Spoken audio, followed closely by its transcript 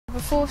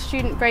Before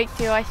Student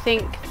Breakthrough, I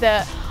think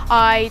that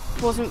I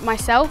wasn't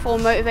myself or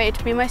motivated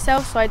to be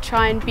myself, so I'd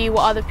try and be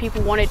what other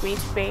people wanted me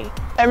to be.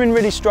 Erin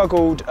really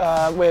struggled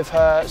with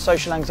her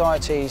social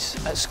anxieties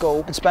at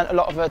school and spent a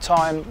lot of her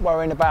time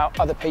worrying about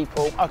other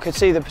people. I could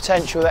see the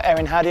potential that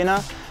Erin had in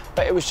her,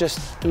 but it was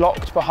just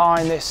locked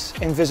behind this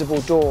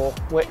invisible door,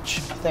 which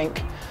I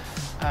think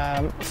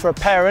for a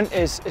parent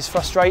is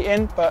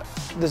frustrating, but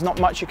there's not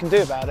much you can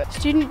do about it.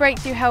 Student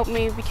Breakthrough helped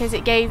me because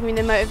it gave me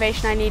the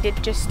motivation I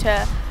needed just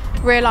to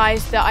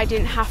realise that I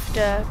didn't have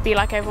to be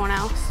like everyone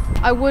else.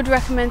 I would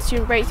recommend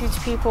Student Breakthrough to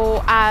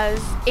people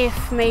as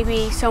if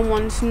maybe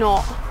someone's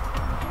not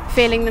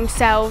feeling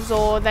themselves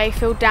or they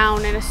feel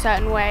down in a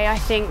certain way. I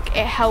think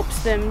it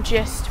helps them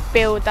just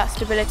build that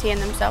stability in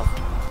themselves.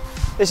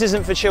 This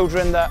isn't for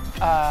children that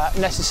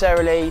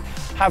necessarily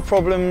have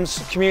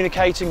problems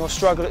communicating or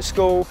struggle at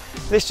school.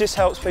 This just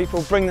helps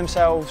people bring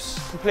themselves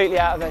completely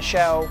out of their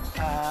shell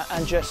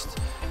and just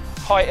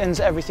heightens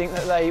everything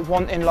that they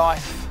want in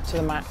life to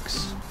the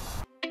max.